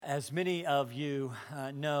As many of you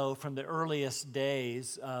know from the earliest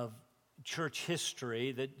days of church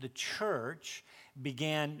history, that the church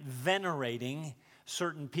began venerating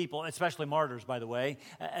certain people, especially martyrs, by the way,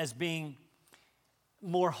 as being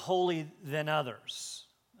more holy than others.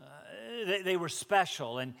 They were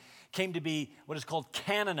special and came to be what is called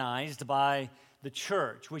canonized by the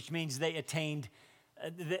church, which means they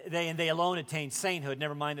alone attained sainthood.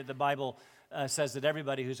 Never mind that the Bible says that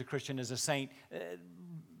everybody who's a Christian is a saint.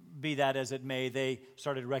 Be that as it may, they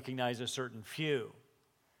started to recognize a certain few.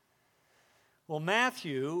 Well,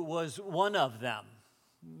 Matthew was one of them.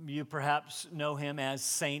 You perhaps know him as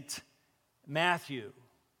Saint Matthew.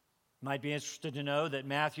 You might be interested to know that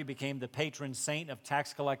Matthew became the patron saint of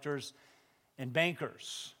tax collectors and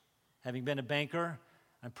bankers. Having been a banker,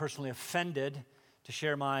 I'm personally offended to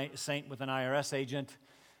share my saint with an IRS agent,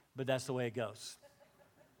 but that's the way it goes.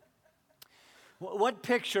 What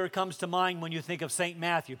picture comes to mind when you think of St.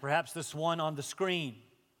 Matthew? Perhaps this one on the screen.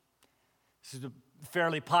 This is a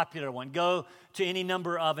fairly popular one. Go to any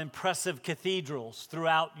number of impressive cathedrals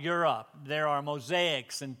throughout Europe. There are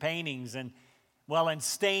mosaics and paintings and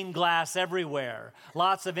stained glass everywhere.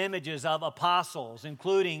 Lots of images of apostles,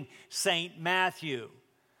 including St. Matthew.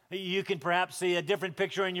 You can perhaps see a different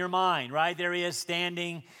picture in your mind, right? There he is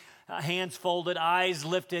standing, hands folded, eyes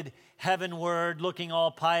lifted heavenward, looking all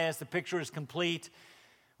pious. The picture is complete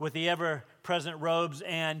with the ever-present robes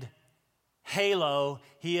and halo.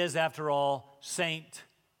 He is, after all, Saint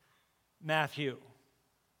Matthew.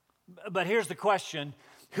 But here's the question: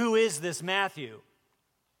 who is this Matthew?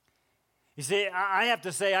 You see, I have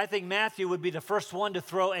to say, I think Matthew would be the first one to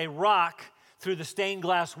throw a rock through the stained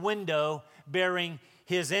glass window bearing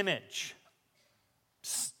his image.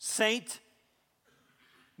 Saint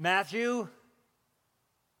Matthew,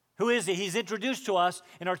 who is he? He's introduced to us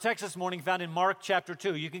in our text this morning found in Mark chapter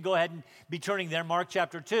 2. You can go ahead and be turning there, Mark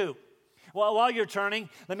chapter 2. Well, while you're turning,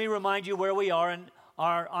 let me remind you where we are in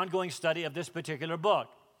our ongoing study of this particular book.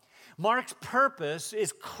 Mark's purpose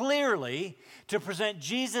is clearly to present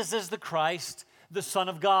Jesus as the Christ, the Son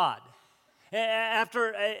of God. After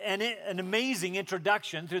an amazing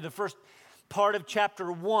introduction through the first part of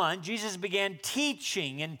chapter 1, Jesus began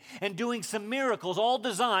teaching and doing some miracles, all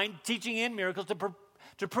designed, teaching and miracles,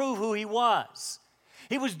 to prove who he was.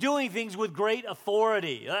 He was doing things with great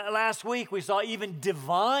authority. Last week we saw even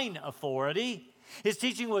divine authority. His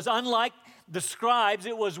teaching was unlike the scribes.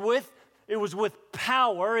 It was with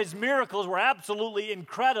power. His miracles were absolutely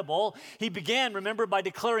incredible. He began, remember, by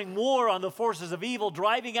declaring war on the forces of evil,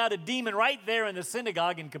 driving out a demon right there in the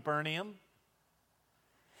synagogue in Capernaum.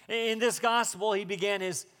 In this gospel, he began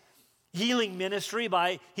his healing ministry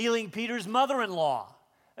by healing Peter's mother-in-law.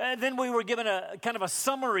 Then we were given a kind of a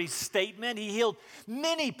summary statement. He healed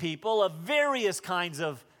many people of various kinds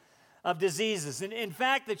of diseases. And in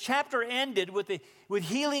fact, the chapter ended with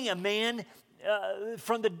healing a man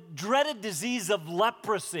from the dreaded disease of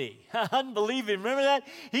leprosy. Unbelievable. Remember that?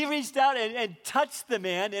 He reached out and touched the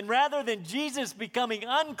man, and rather than Jesus becoming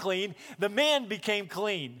unclean, the man became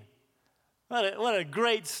clean. What a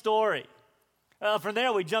great story. From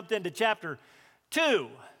there, we jumped into chapter 2,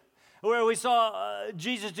 where we saw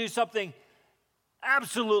Jesus do something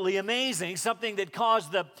absolutely amazing, something that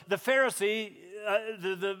caused the Pharisee,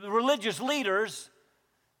 the religious leaders,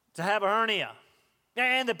 to have a hernia.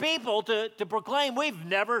 And the people to proclaim, we've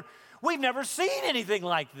never seen anything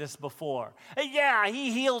like this before. Yeah,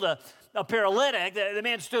 he healed a paralytic. The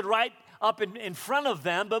man stood right up in front of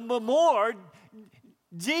them. But more,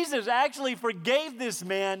 Jesus actually forgave this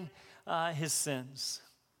man his sins.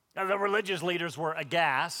 Now, the religious leaders were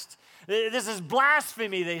aghast. This is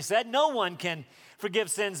blasphemy, they said. No one can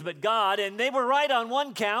forgive sins but God. And they were right on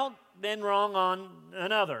one count, then wrong on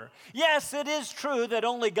another. Yes, it is true that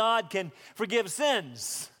only God can forgive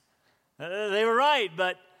sins. They were right,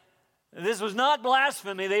 but this was not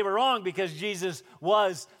blasphemy. They were wrong because Jesus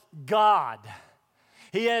was God.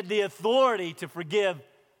 He had the authority to forgive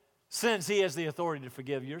sins. He has the authority to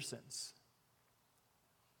forgive your sins.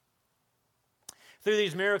 Through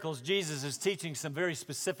these miracles, Jesus is teaching some very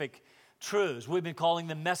specific truths. We've been calling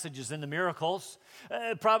them messages in the miracles.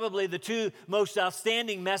 Probably the two most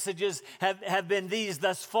outstanding messages have been these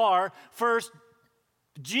thus far. First,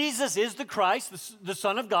 Jesus is the Christ, the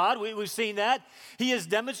Son of God. We've seen that. He has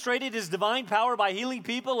demonstrated his divine power by healing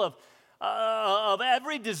people of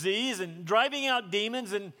every disease and driving out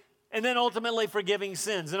demons and then ultimately forgiving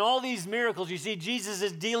sins. In all these miracles, you see Jesus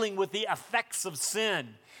is dealing with the effects of sin,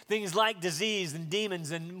 things like disease and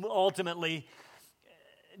demons and ultimately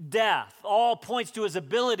death. All points to his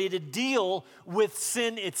ability to deal with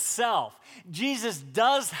sin itself. Jesus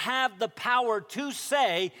does have the power to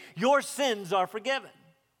say, your sins are forgiven.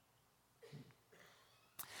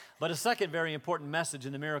 But a second very important message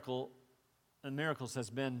in the miracles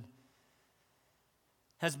has been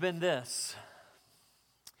this.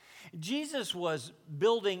 Jesus was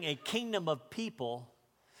building a kingdom of people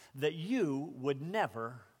that you would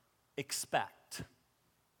never expect.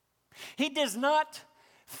 He does not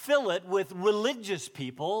fill it with religious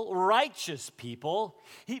people, righteous people.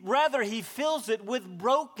 Rather, he fills it with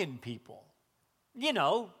broken people. You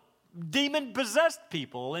know, demon-possessed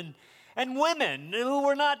people and women who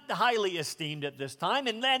were not highly esteemed at this time,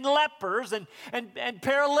 and lepers and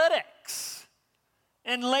paralytics.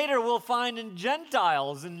 And later we'll find in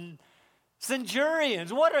Gentiles and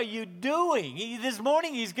centurions. What are you doing? This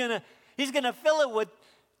morning he's gonna fill it with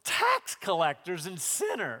tax collectors and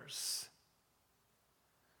sinners.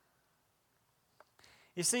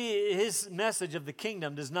 You see, his message of the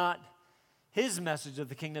kingdom does not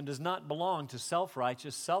belong to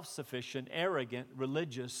self-righteous, self-sufficient, arrogant,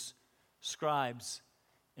 religious scribes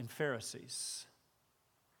and Pharisees.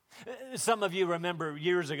 Some of you remember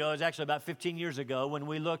years ago, it was actually about 15 years ago, when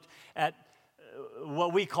we looked at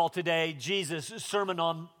what we call today Jesus' Sermon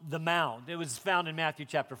on the Mount. It was found in Matthew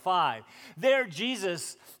chapter 5. There,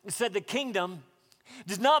 Jesus said the kingdom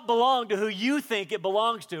does not belong to who you think it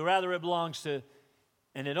belongs to. Rather, it belongs to,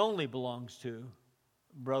 and it only belongs to,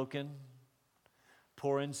 broken,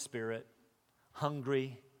 poor in spirit,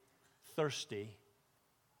 hungry, thirsty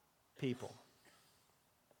people.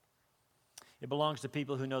 It belongs to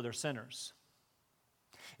people who know they're sinners.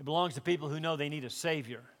 It belongs to people who know they need a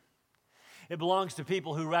Savior. It belongs to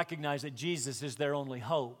people who recognize that Jesus is their only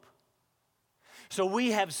hope. So we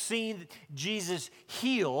have seen Jesus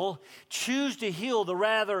choose to heal the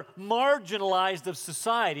rather marginalized of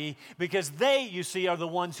society, because they, you see, are the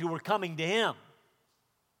ones who were coming to him,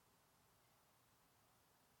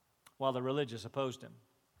 while the religious opposed him.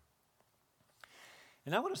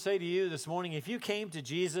 And I want to say to you this morning, if you came to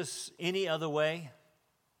Jesus any other way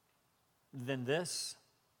than this,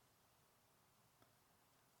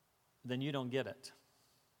 then you don't get it.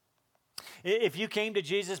 If you came to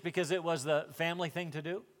Jesus because it was the family thing to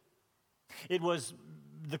do, it was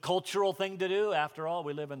the cultural thing to do, after all,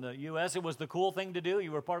 we live in the U.S., it was the cool thing to do,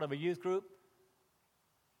 you were part of a youth group,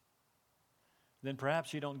 then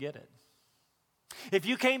perhaps you don't get it. If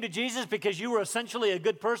you came to Jesus because you were essentially a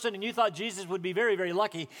good person and you thought Jesus would be very, very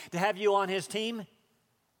lucky to have you on his team,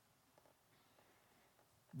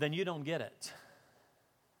 then you don't get it.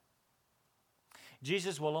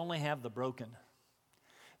 Jesus will only have the broken,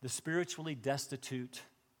 the spiritually destitute,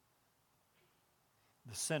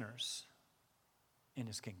 the sinners in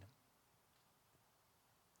his kingdom.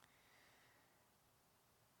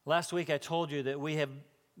 Last week I told you that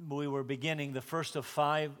we were beginning the first of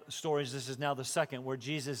 5 stories. This is now the second, where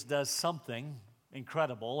Jesus does something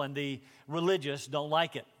incredible and the religious don't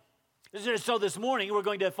like it. So this morning we're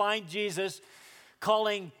going to find Jesus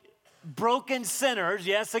calling broken sinners,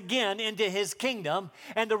 yes, again, into his kingdom,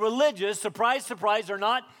 and the religious, surprise, surprise, are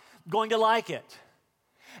not going to like it.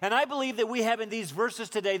 And I believe that we have in these verses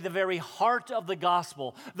today the very heart of the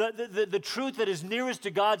gospel, the truth that is nearest to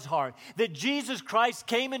God's heart, that Jesus Christ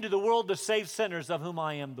came into the world to save sinners, of whom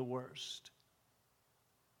I am the worst.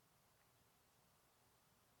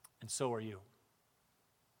 And so are you.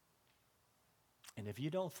 And if you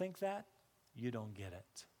don't think that, you don't get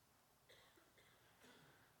it.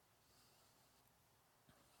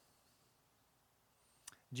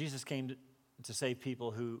 Jesus came to save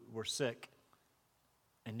people who were sick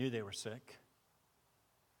and knew they were sick.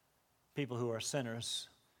 People who are sinners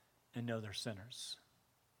and know they're sinners.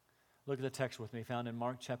 Look at the text with me, found in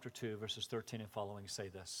Mark chapter 2, verses 13 and following, say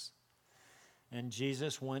this. And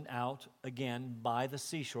Jesus went out again by the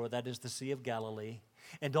seashore, that is the Sea of Galilee,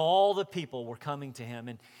 and all the people were coming to him,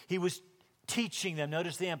 and he was teaching them.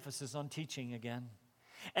 Notice the emphasis on teaching again.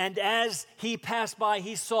 And as he passed by,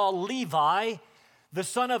 he saw Levi, the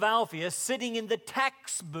son of Alphaeus, sitting in the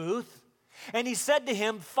tax booth, and he said to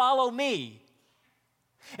him, "Follow me."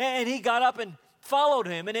 And he got up and followed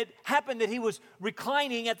him, and it happened that he was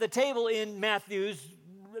reclining at the table in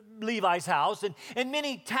Levi's house, and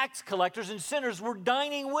many tax collectors and sinners were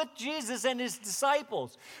dining with Jesus and his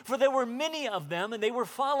disciples, for there were many of them, and they were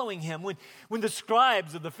following him. When the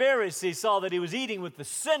scribes of the Pharisees saw that he was eating with the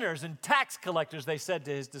sinners and tax collectors, they said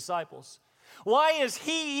to his disciples, "Why is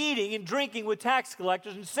he eating and drinking with tax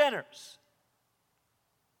collectors and sinners?"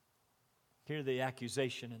 Hear the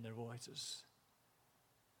accusation in their voices.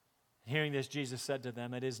 Hearing this, Jesus said to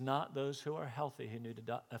them, "It is not those who are healthy who need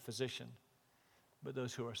a physician, but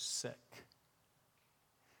those who are sick."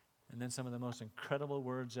 And then some of the most incredible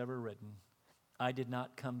words ever written. "I did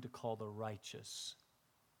not come to call the righteous,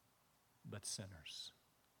 but sinners."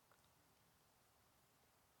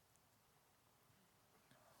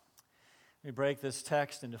 We break this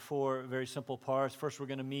text into four very simple parts. First, we're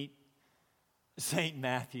going to meet St.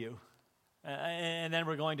 Matthew. And then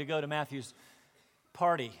we're going to go to Matthew's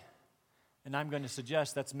party. And I'm going to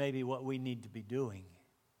suggest that's maybe what we need to be doing.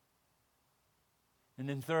 And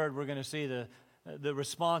then third, we're going to see the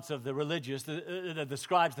response of the religious, the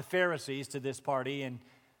scribes, the Pharisees to this party, and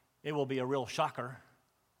it will be a real shocker.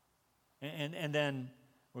 And then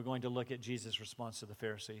we're going to look at Jesus' response to the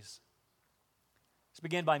Pharisees. Let's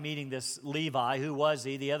begin by meeting this Levi. Who was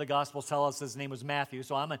he? The other Gospels tell us his name was Matthew,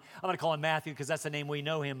 so I'm going to call him Matthew because that's the name we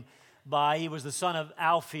know him by. He was the son of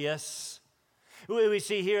Alphaeus. We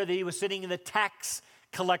see here that he was sitting in the tax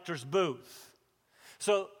collector's booth.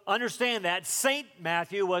 So understand that St.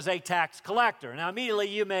 Matthew was a tax collector. Now immediately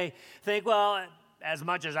you may think, well, as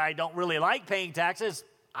much as I don't really like paying taxes,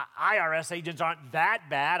 IRS agents aren't that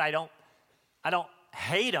bad. I don't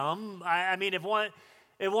hate them. I mean, if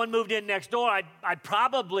one moved in next door, I'd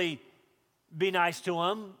probably be nice to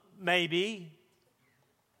him, maybe.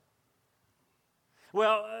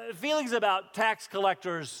 Well, feelings about tax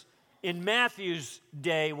collectors in Matthew's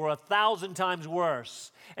day were 1,000 times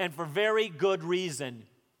worse, and for very good reason.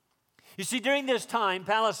 You see, during this time,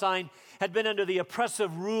 Palestine had been under the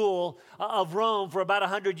oppressive rule of Rome for about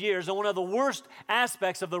 100 years, and one of the worst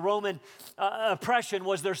aspects of the Roman oppression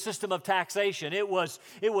was their system of taxation. It was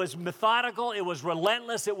methodical, it was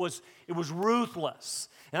relentless, it was ruthless.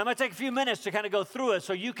 And I'm going to take a few minutes to kind of go through it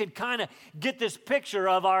so you can kind of get this picture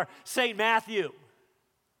of our St. Matthew.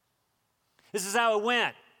 This is how it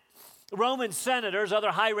went. Roman senators,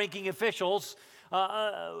 other high-ranking officials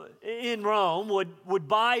in Rome would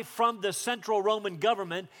buy from the central Roman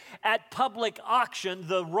government at public auction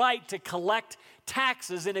the right to collect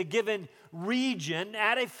taxes in a given region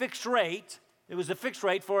at a fixed rate. It was a fixed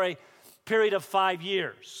rate for a period of 5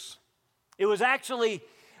 years. It was actually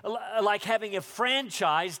like having a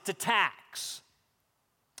franchise to tax.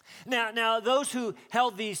 Now those who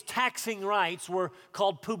held these taxing rights were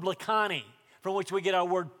called publicani, from which we get our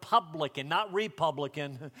word publican, not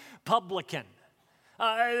republican, publican.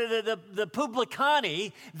 The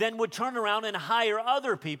publicani then would turn around and hire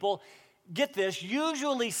other people, get this,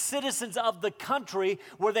 usually citizens of the country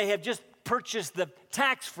where they have just purchased the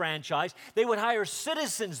tax franchise. They would hire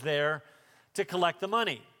citizens there to collect the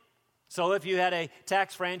money. So if you had a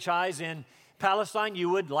tax franchise in Palestine, you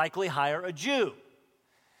would likely hire a Jew.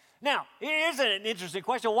 Now, here's an interesting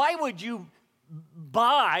question. Why would you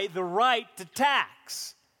buy the right to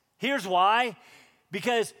tax? Here's why.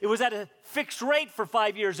 Because it was at a fixed rate for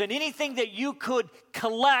 5 years, and anything that you could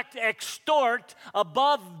collect, extort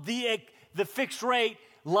above the fixed rate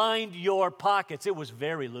lined your pockets. It was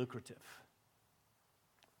very lucrative.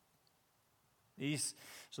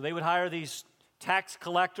 So they would hire these tax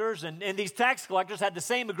collectors, and these tax collectors had the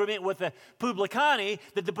same agreement with the publicani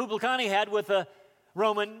that the publicani had with the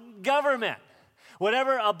Roman government.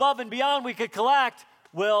 Whatever above and beyond we could collect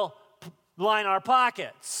will line our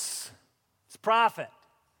pockets. It's profit.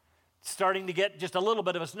 It's starting to get just a little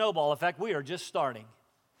bit of a snowball effect. We are just starting.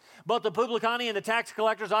 Both the publicani and the tax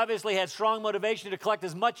collectors obviously had strong motivation to collect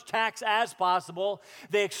as much tax as possible.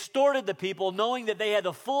 They extorted the people, knowing that they had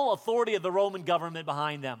the full authority of the Roman government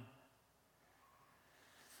behind them.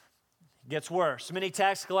 It gets worse. Many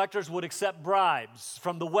tax collectors would accept bribes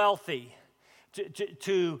from the wealthy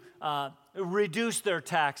to reduce their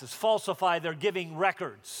taxes, falsify their giving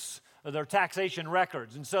records, or their taxation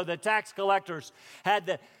records. And so the tax collectors had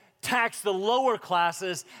to tax the lower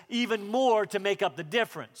classes even more to make up the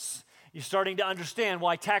difference. You're starting to understand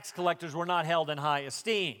why tax collectors were not held in high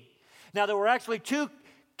esteem. Now, there were actually two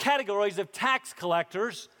categories of tax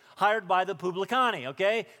collectors hired by the publicani,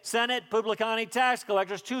 okay? Senate, publicani, tax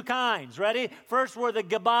collectors, two kinds. Ready? First were the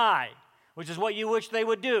gabai, which is what you wish they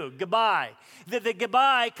would do, gabai. The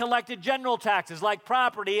gabai collected general taxes like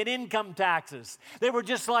property and income taxes. They were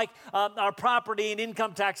just like our property and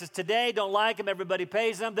income taxes today. Don't like them, everybody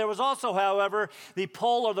pays them. There was also, however, the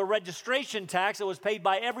poll or the registration tax that was paid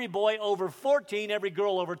by every boy over 14, every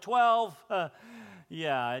girl over 12.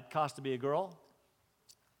 Yeah, it cost to be a girl.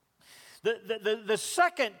 The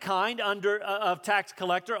second kind of tax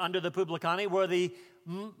collector under the publicani were the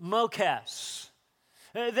mokes.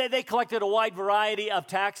 They collected a wide variety of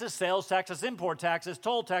taxes: sales taxes, import taxes,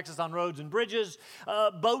 toll taxes on roads and bridges,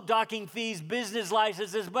 boat docking fees, business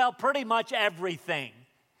licenses, well, pretty much everything.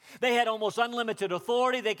 They had almost unlimited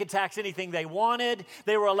authority. They could tax anything they wanted.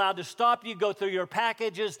 They were allowed to stop you, go through your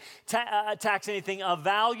packages, tax anything of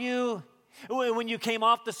value. When you came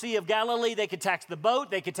off the Sea of Galilee, they could tax the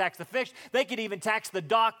boat, they could tax the fish, they could even tax the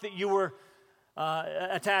dock that you were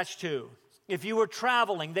attached to. If you were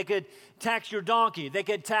traveling, they could tax your donkey. They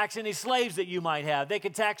could tax any slaves that you might have. They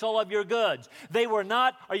could tax all of your goods. They were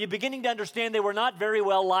not, are you beginning to understand, they were not very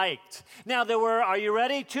well liked. Now, there were, are you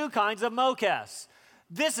ready? 2 kinds of mokas.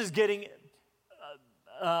 This is getting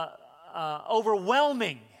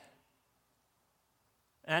overwhelming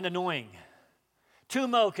and annoying. 2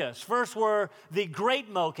 mokas. First were the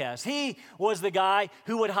great mokas. He was the guy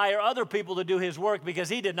who would hire other people to do his work because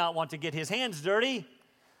he did not want to get his hands dirty.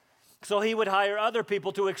 So he would hire other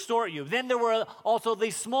people to extort you. Then there were also the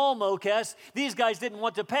small mokas. These guys didn't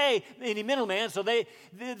want to pay any middleman, so they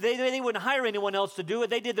wouldn't hire anyone else to do it.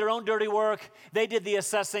 They did their own dirty work. They did the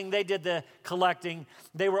assessing. They did the collecting.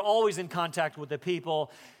 They were always in contact with the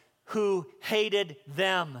people who hated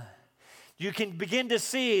them. You can begin to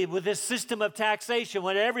see with this system of taxation,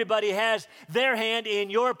 when everybody has their hand in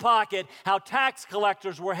your pocket, how tax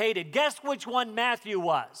collectors were hated. Guess which one Matthew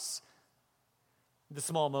was? The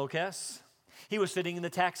small mokas. He was sitting in the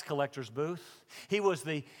tax collector's booth. He was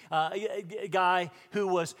the guy who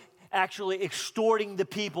was actually extorting the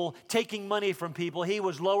people, taking money from people. He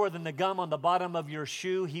was lower than the gum on the bottom of your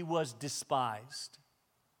shoe. He was despised.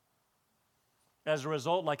 As a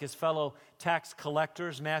result, like his fellow tax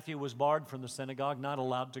collectors, Matthew was barred from the synagogue, not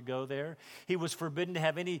allowed to go there. He was forbidden to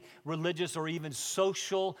have any religious or even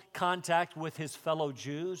social contact with his fellow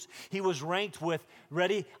Jews. He was ranked with,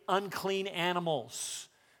 ready, unclean animals,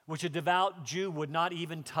 which a devout Jew would not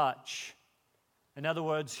even touch. In other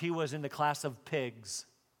words, he was in the class of pigs.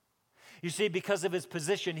 You see, because of his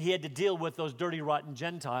position, he had to deal with those dirty, rotten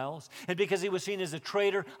Gentiles. And because he was seen as a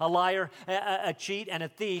traitor, a liar, a cheat, and a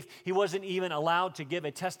thief, he wasn't even allowed to give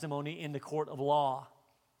a testimony in the court of law.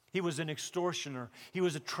 He was an extortioner. He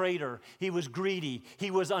was a traitor. He was greedy.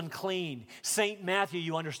 He was unclean. St. Matthew,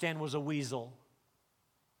 you understand, was a weasel.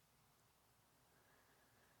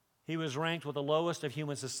 He was ranked with the lowest of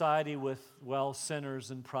human society with, well,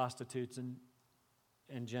 sinners and prostitutes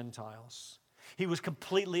and Gentiles. He was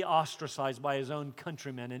completely ostracized by his own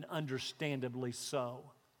countrymen, and understandably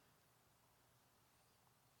so.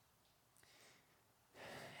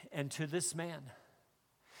 And to this man,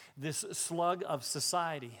 this slug of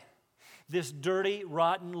society, this dirty,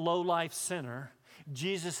 rotten, low-life sinner,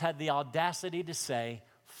 Jesus had the audacity to say,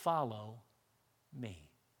 "Follow me."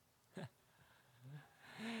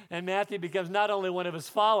 And Matthew becomes not only one of his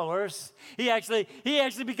followers, he actually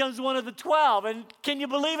becomes one of the 12. And can you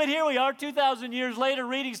believe it? Here we are 2,000 years later,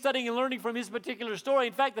 reading, studying, and learning from his particular story.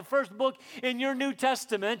 In fact, the first book in your New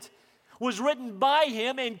Testament was written by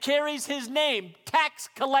him and carries his name, Tax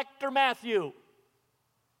Collector Matthew.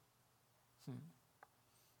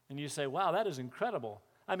 And you say, wow, that is incredible.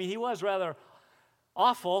 I mean, he was rather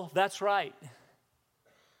awful. That's right.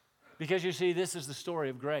 Because you see, this is the story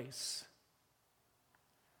of grace.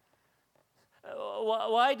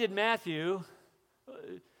 Why did Matthew,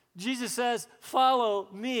 Jesus says, follow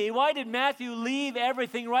me. Why did Matthew leave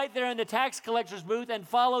everything right there in the tax collector's booth and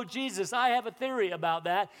follow Jesus? I have a theory about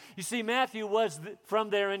that. You see, Matthew was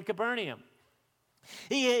from there in Capernaum.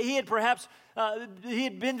 He had perhaps, he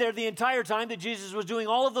had been there the entire time that Jesus was doing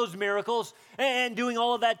all of those miracles and doing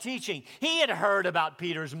all of that teaching. He had heard about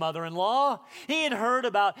Peter's mother-in-law. He had heard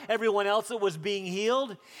about everyone else that was being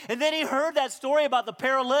healed. And then he heard that story about the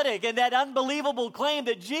paralytic and that unbelievable claim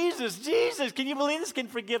that Jesus, can you believe this, can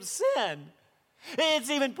forgive sin?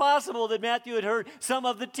 It's even possible that Matthew had heard some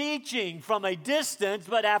of the teaching from a distance,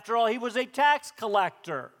 but after all, he was a tax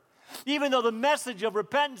collector. Even though the message of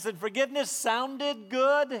repentance and forgiveness sounded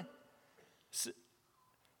good,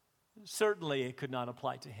 certainly it could not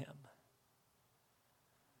apply to him.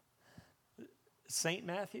 St.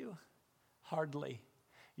 Matthew, hardly.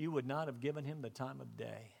 You would not have given him the time of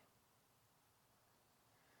day.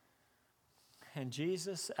 And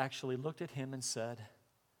Jesus actually looked at him and said,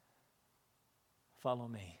 "Follow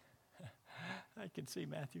me." I can see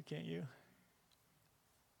Matthew, can't you?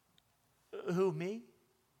 Who, me?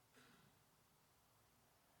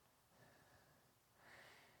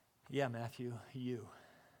 Yeah, Matthew, you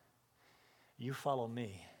follow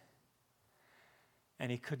me. And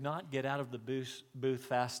he could not get out of the booth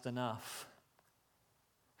fast enough.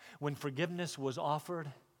 When forgiveness was offered,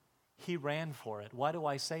 he ran for it. Why do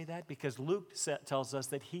I say that? Because Luke tells us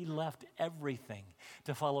that he left everything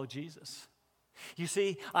to follow Jesus. You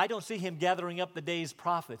see, I don't see him gathering up the day's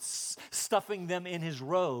prophets, stuffing them in his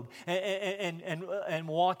robe, and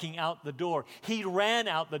walking out the door. He ran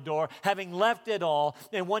out the door, having left it all,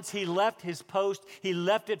 and once he left his post, he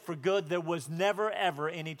left it for good. There was never, ever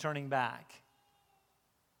any turning back.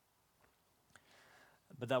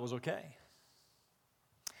 But that was okay.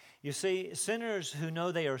 You see, sinners who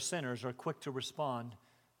know they are sinners are quick to respond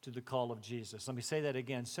to the call of Jesus. Let me say that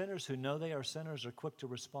again. Sinners who know they are sinners are quick to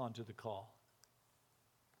respond to the call.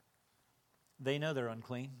 They know they're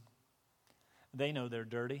unclean. They know they're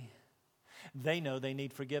dirty. They know they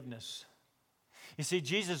need forgiveness. You see,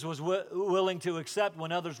 Jesus was willing to accept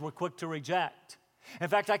when others were quick to reject. In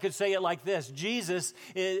fact, I could say it like this. Jesus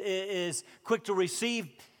is quick to receive.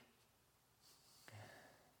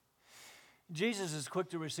 Jesus is quick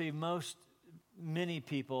to receive many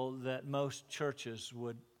people that most churches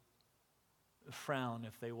would frown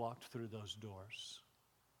if they walked through those doors.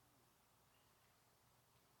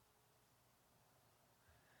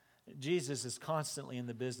 Jesus is constantly in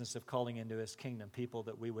the business of calling into his kingdom people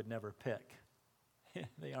that we would never pick.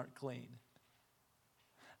 They aren't clean.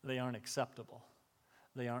 They aren't acceptable.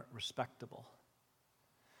 They aren't respectable.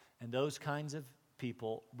 And those kinds of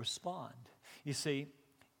people respond. You see,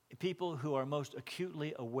 people who are most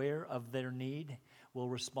acutely aware of their need will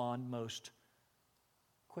respond most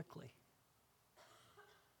quickly.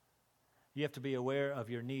 You have to be aware of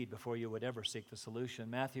your need before you would ever seek the solution.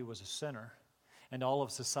 Matthew was a sinner, and all of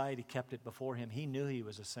society kept it before him. He knew he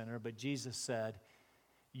was a sinner, but Jesus said,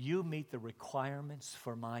 "You meet the requirements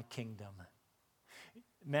for my kingdom."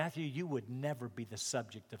 Matthew, you would never be the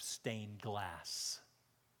subject of stained glass.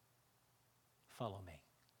 Follow me.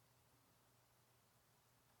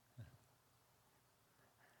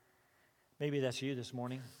 Maybe that's you this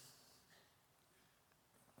morning.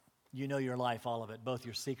 You know your life, all of it, both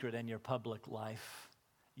your secret and your public life.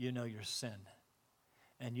 You know your sin.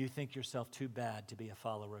 And you think yourself too bad to be a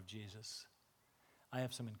follower of Jesus. I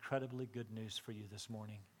have some incredibly good news for you this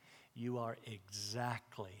morning. You are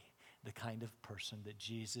exactly the kind of person that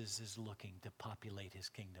Jesus is looking to populate his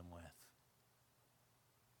kingdom with.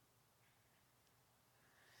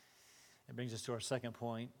 It brings us to our second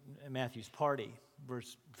point, Matthew's party.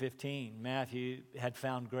 Verse 15, Matthew had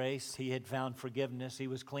found grace. He had found forgiveness. He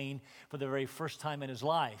was clean for the very first time in his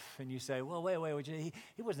life. And you say, well, wait. He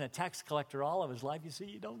wasn't a tax collector all of his life. You see,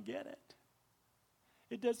 you don't get it.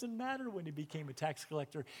 It doesn't matter when he became a tax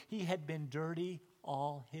collector. He had been dirty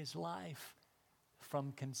all his life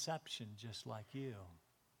from conception, just like you.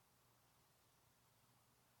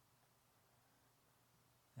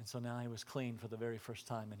 And so now he was clean for the very first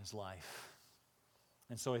time in his life.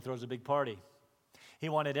 And so he throws a big party. He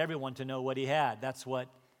wanted everyone to know what he had. That's what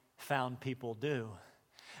found people do.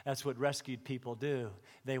 That's what rescued people do.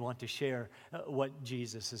 They want to share what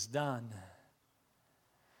Jesus has done.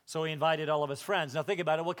 So he invited all of his friends. Now think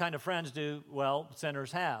about it. What kind of friends do,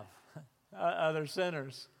 sinners have? Other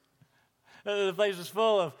sinners. The place is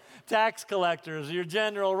full of tax collectors, your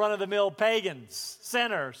general run-of-the-mill pagans,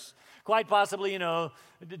 sinners. Quite possibly,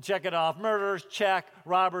 check it off. Murderers, check.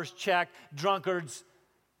 Robbers, check. Drunkards,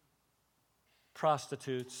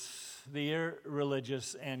 prostitutes, the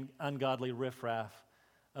irreligious and ungodly riffraff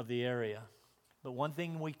of the area. But one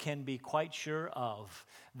thing we can be quite sure of,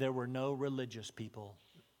 there were no religious people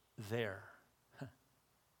there.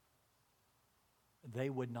 They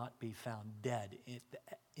would not be found dead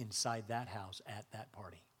inside that house at that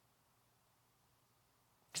party.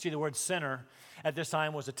 See, the word sinner at this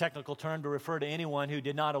time was a technical term to refer to anyone who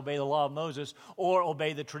did not obey the law of Moses or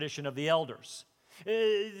obey the tradition of the elders.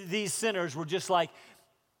 These sinners were just like,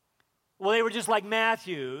 they were just like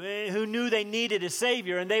Matthew, who knew they needed a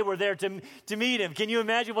Savior, and they were there to meet him. Can you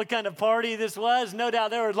imagine what kind of party this was? No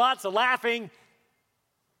doubt there were lots of laughing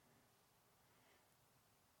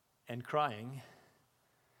and crying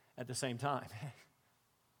at the same time.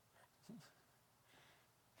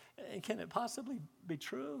 Can it possibly be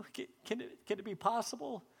true? Can it be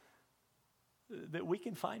possible that we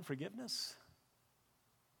can find forgiveness?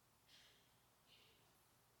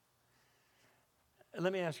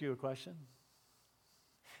 Let me ask you a question.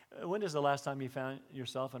 When is the last time you found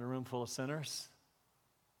yourself in a room full of sinners?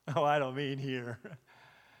 Oh, I don't mean here.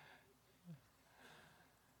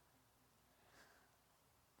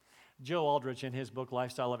 Joe Aldrich, in his book,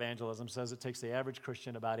 Lifestyle Evangelism, says it takes the average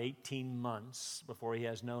Christian about 18 months before he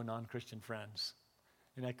has no non-Christian friends.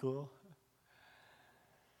 Isn't that cool?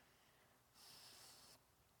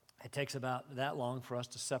 It takes about that long for us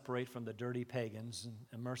to separate from the dirty pagans and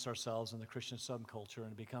immerse ourselves in the Christian subculture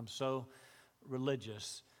and become so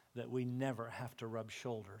religious that we never have to rub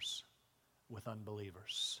shoulders with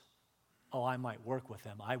unbelievers. Oh, I might work with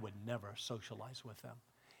them. I would never socialize with them.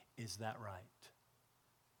 Is that right?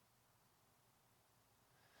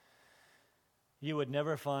 You would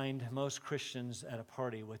never find most Christians at a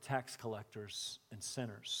party with tax collectors and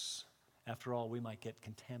sinners. After all, we might get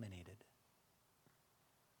contaminated.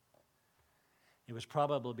 It was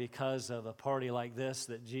probably because of a party like this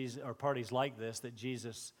that Jesus, or parties like this, that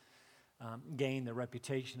Jesus gained the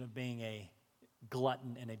reputation of being a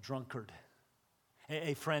glutton and a drunkard,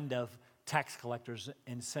 a friend of tax collectors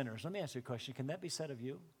and sinners. Let me ask you a question. Can that be said of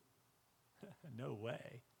you? No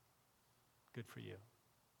way. Good for you.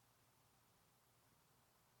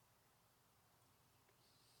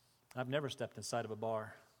 I've never stepped inside of a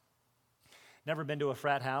bar. Never been to a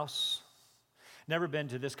frat house. Never been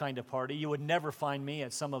to this kind of party. You would never find me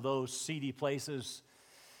at some of those seedy places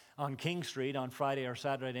on King Street on Friday or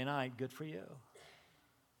Saturday night. Good for you.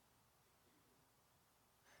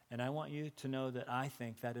 And I want you to know that I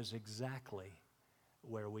think that is exactly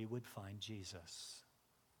where we would find Jesus.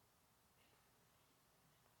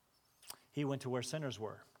 He went to where sinners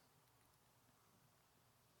were.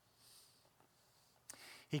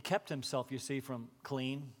 He kept himself, you see, from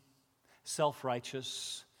clean,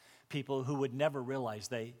 self-righteous people who would never realize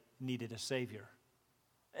they needed a Savior.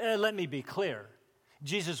 Let me be clear.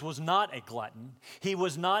 Jesus was not a glutton. He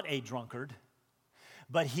was not a drunkard.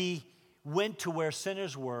 But he went to where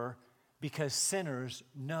sinners were because sinners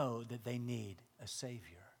know that they need a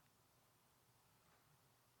Savior.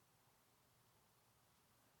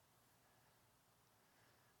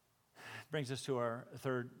 Brings us to our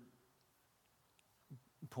third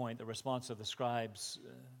point, the response of the scribes,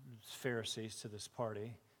 Pharisees to this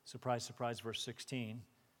party. Surprise, surprise, verse 16.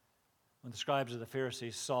 When the scribes of the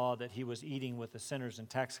Pharisees saw that he was eating with the sinners and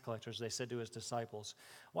tax collectors, they said to his disciples,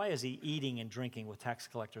 "Why is he eating and drinking with tax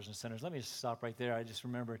collectors and sinners?" Let me just stop right there. I just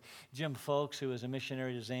remembered Jim Folks, who was a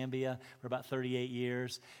missionary to Zambia for about 38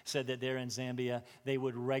 years, said that there in Zambia, they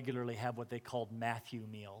would regularly have what they called Matthew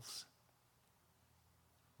meals.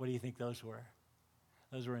 What do you think those were?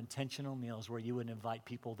 Those were intentional meals where you would invite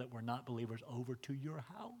people that were not believers over to your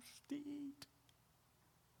house to eat.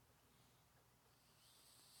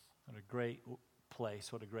 What a great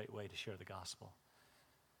place, what a great way to share the gospel.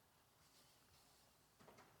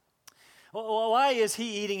 Well, why is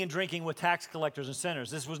he eating and drinking with tax collectors and sinners?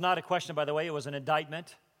 This was not a question, by the way, it was an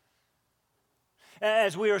indictment.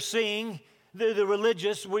 As we are seeing, the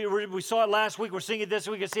religious, we saw it last week, we're seeing it this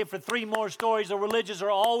week, we can see it for 3 more stories. The religious are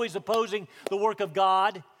always opposing the work of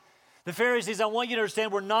God. The Pharisees, I want you to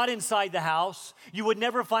understand, were not inside the house. You would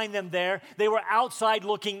never find them there. They were outside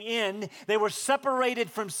looking in. They were separated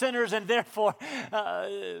from sinners, and therefore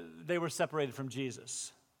they were separated from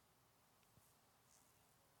Jesus.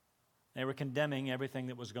 They were condemning everything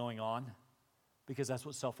that was going on because that's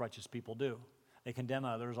what self-righteous people do. They condemn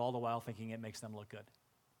others all the while thinking it makes them look good.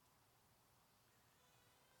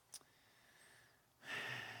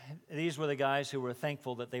 These were the guys who were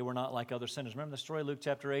thankful that they were not like other sinners. Remember the story, Luke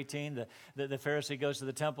chapter 18? The Pharisee goes to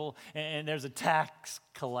the temple, and there's a tax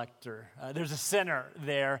collector. There's a sinner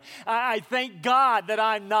there. I thank God that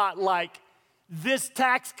I'm not like this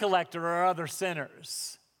tax collector or other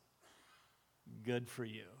sinners. Good for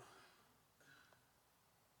you.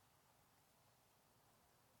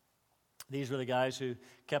 These were the guys who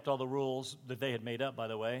kept all the rules that they had made up, by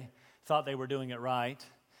the way, thought they were doing it right.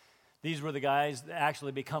 These were the guys that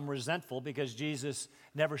actually become resentful because Jesus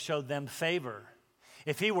never showed them favor.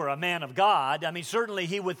 If he were a man of God, I mean, certainly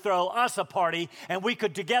he would throw us a party and we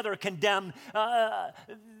could together condemn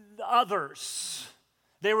others.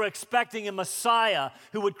 They were expecting a Messiah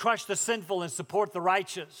who would crush the sinful and support the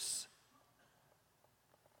righteous.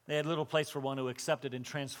 They had little place for one who accepted and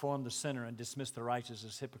transformed the sinner and dismissed the righteous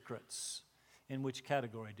as hypocrites. In which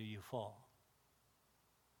category do you fall?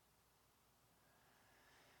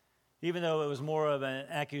 Even though it was more of an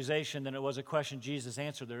accusation than it was a question, Jesus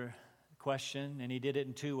answered their question, and he did it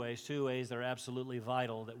in 2 ways. 2 ways that are absolutely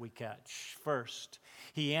vital that we catch. First,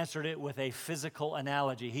 he answered it with a physical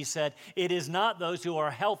analogy. He said, "It is not those who are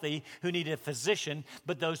healthy who need a physician,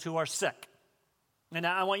 but those who are sick." And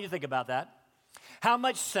I want you to think about that. How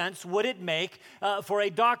much sense would it make for a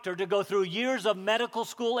doctor to go through years of medical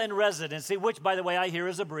school and residency, which, by the way, I hear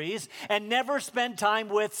is a breeze, and never spend time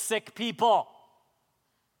with sick people?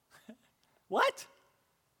 What?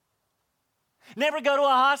 Never go to a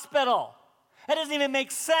hospital. That doesn't even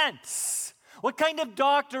make sense. What kind of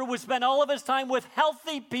doctor would spend all of his time with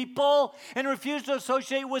healthy people and refuse to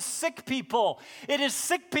associate with sick people? It is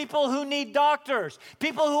sick people who need doctors.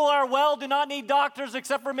 People who are well do not need doctors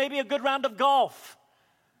except for maybe a good round of golf.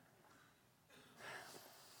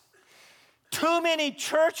 Too many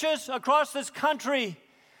churches across this country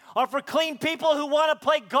are for clean people who want to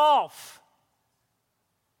play golf.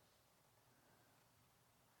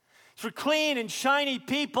 For clean and shiny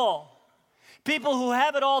people, people who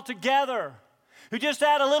have it all together, who just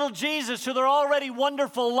add a little Jesus to their already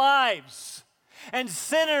wonderful lives. And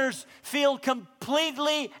sinners feel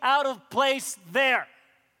completely out of place there.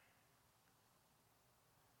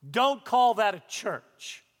 Don't call that a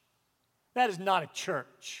church. That is not a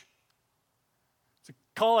church.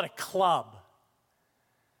 Call it a club.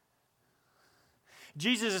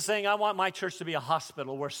 Jesus is saying, I want my church to be a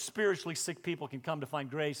hospital where spiritually sick people can come to find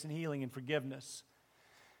grace and healing and forgiveness.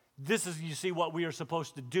 This is, you see, what we are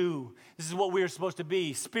supposed to do. This is what we are supposed to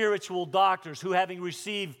be. Spiritual doctors who, having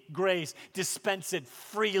received grace, dispense it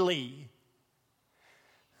freely.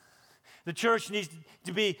 The church needs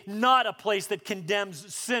to be not a place that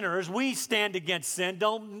condemns sinners. We stand against sin.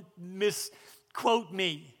 Don't misquote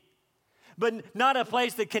me. But not a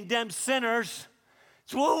place that condemns sinners.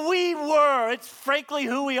 It's what we were. It's frankly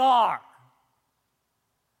who we are.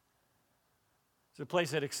 It's a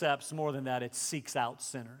place that accepts more than that. It seeks out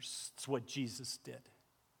sinners. It's what Jesus did.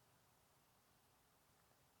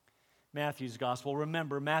 Matthew's gospel.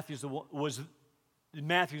 Remember, Matthew's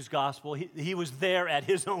gospel. He was there at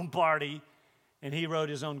his own party, and he wrote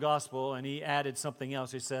his own gospel, and he added something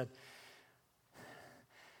else. He said,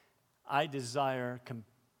 I desire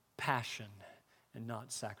compassion and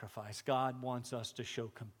not sacrifice. God wants us to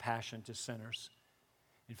show compassion to sinners.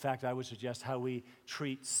 In fact, I would suggest how we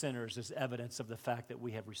treat sinners is evidence of the fact that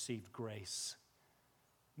we have received grace.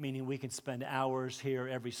 Meaning we can spend hours here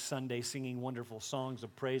every Sunday singing wonderful songs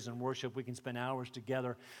of praise and worship. We can spend hours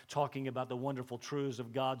together talking about the wonderful truths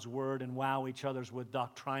of God's Word and wow each other with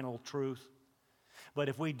doctrinal truth. But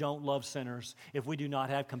if we don't love sinners, if we do not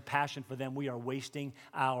have compassion for them, we are wasting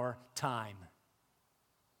our time.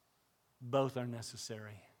 Both are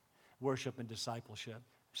necessary. Worship and discipleship,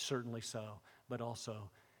 certainly so, but also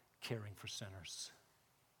caring for sinners.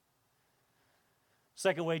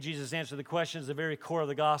 Second way Jesus answered the question is the very core of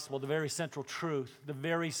the gospel, the very central truth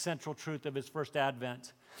of his first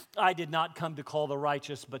advent. I did not come to call the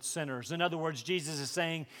righteous, but sinners. In other words, Jesus is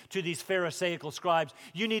saying to these Pharisaical scribes,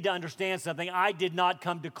 you need to understand something. I did not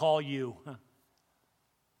come to call you.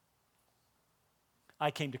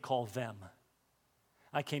 I came to call them.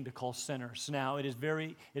 I came to call sinners. Now, it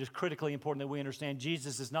is critically important that we understand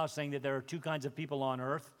Jesus is not saying that there are two kinds of people on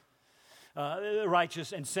earth,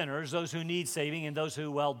 righteous and sinners, those who need saving and those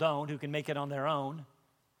who, well, don't, who can make it on their own.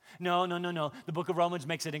 No. The book of Romans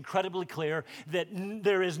makes it incredibly clear that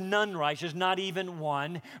there is none righteous, not even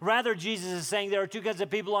one. Rather, Jesus is saying there are two kinds of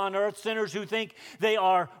people on earth, sinners who think they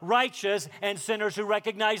are righteous and sinners who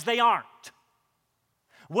recognize they aren't.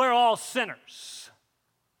 We're all sinners.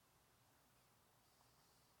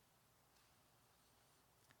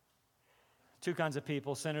 Two kinds of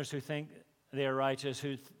people, sinners who think they are righteous,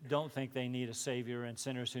 who don't think they need a Savior, and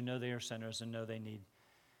sinners who know they are sinners and know they need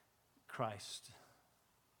Christ.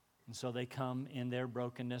 And so they come in their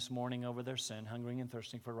brokenness, mourning over their sin, hungering and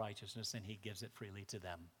thirsting for righteousness, and he gives it freely to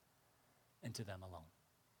them and to them alone.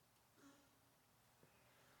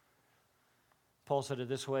 Paul said it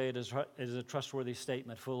this way, it is a trustworthy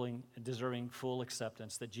statement, deserving full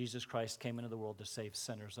acceptance, that Jesus Christ came into the world to save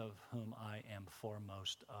sinners, of whom I am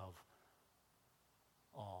foremost of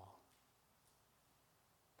all.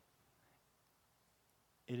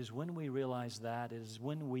 It is when we realize that, it is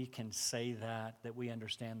when we can say that we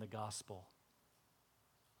understand the gospel.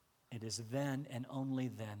 It is then and only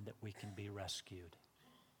then that we can be rescued.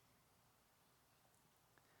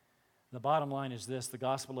 The bottom line is this: the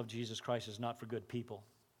gospel of Jesus Christ is not for good people.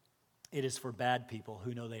 It is for bad people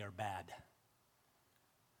who know they are bad.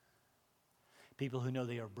 People who know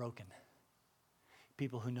they are broken.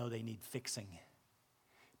 People who know they need fixing.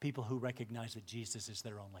 People who recognize that Jesus is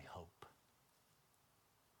their only hope.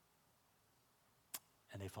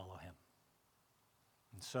 And they follow him.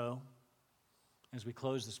 And so, as we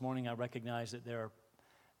close this morning, I recognize that there are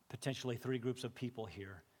potentially three groups of people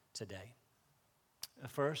here today.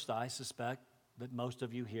 First, I suspect that most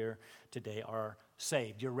of you here today are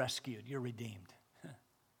saved. You're rescued. You're redeemed.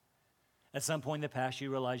 At some point in the past,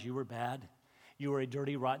 you realized you were bad. You were a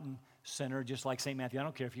dirty, rotten sinner, just like St. Matthew. I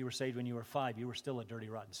don't care if you were saved when you were 5. You were still a dirty,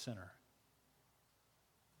 rotten sinner.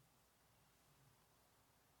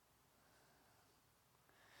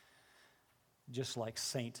 Just like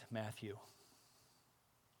St. Matthew.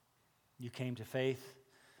 You came to faith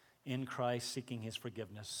in Christ, seeking his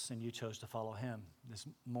forgiveness, and you chose to follow him. This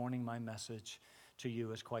morning, my message to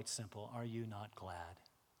you is quite simple. Are you not glad?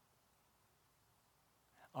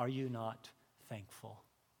 Are you not thankful?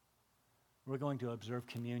 We're going to observe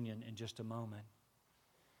communion in just a moment.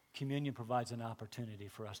 Communion provides an opportunity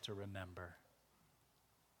for us to remember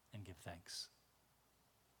and give thanks.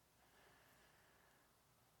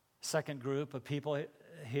 Second group of people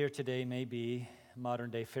here today may be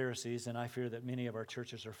modern-day Pharisees, and I fear that many of our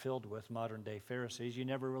churches are filled with modern-day Pharisees. You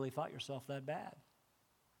never really thought yourself that bad.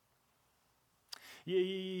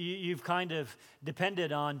 You've kind of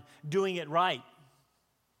depended on doing it right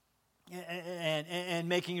and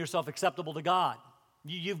making yourself acceptable to God.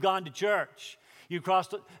 You've gone to church. You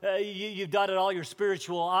crossed, you've dotted all your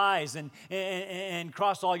spiritual I's and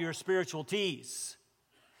crossed all your spiritual T's.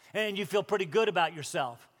 And you feel pretty good about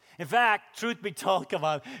yourself. In fact, truth be told, come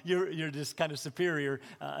on, you're just kind of superior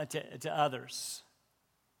to others.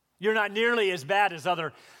 You're not nearly as bad as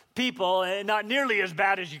other people, and not nearly as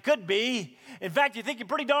bad as you could be. In fact, you think you're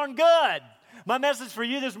pretty darn good. My message for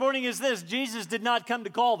you this morning is this: Jesus did not come to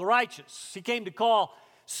call the righteous. He came to call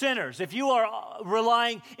sinners. If you are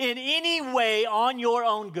relying in any way on your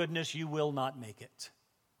own goodness, you will not make it,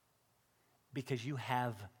 because you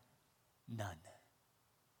have none.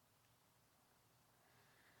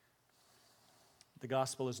 The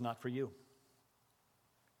gospel is not for you.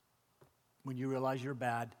 When you realize you're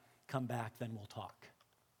bad, come back, then we'll talk.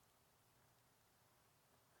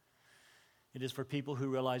 It is for people who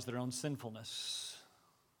realize their own sinfulness.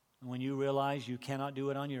 And when you realize you cannot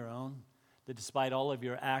do it on your own, that despite all of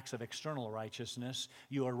your acts of external righteousness,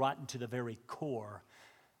 you are rotten to the very core,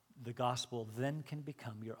 the gospel then can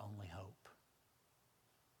become your only hope.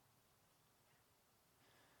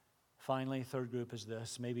 Finally, third group is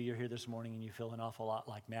this. Maybe you're here this morning and you feel an awful lot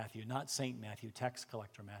like Matthew, not Saint Matthew, tax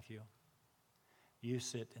collector Matthew. You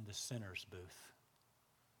sit in the sinner's booth,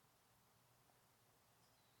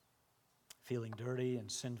 feeling dirty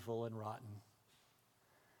and sinful and rotten.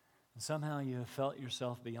 And somehow you have felt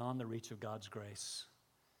yourself beyond the reach of God's grace.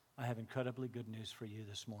 I have incredibly good news for you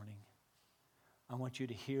this morning. I want you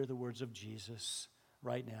to hear the words of Jesus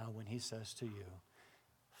right now when he says to you,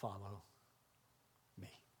 follow me.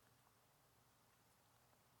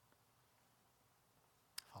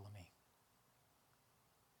 Follow me.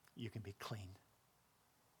 You can be clean.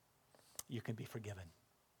 You can be forgiven.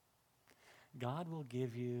 God will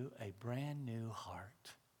give you a brand new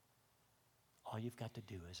heart. All you've got to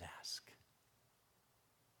do is ask.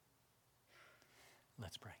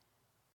 Let's pray.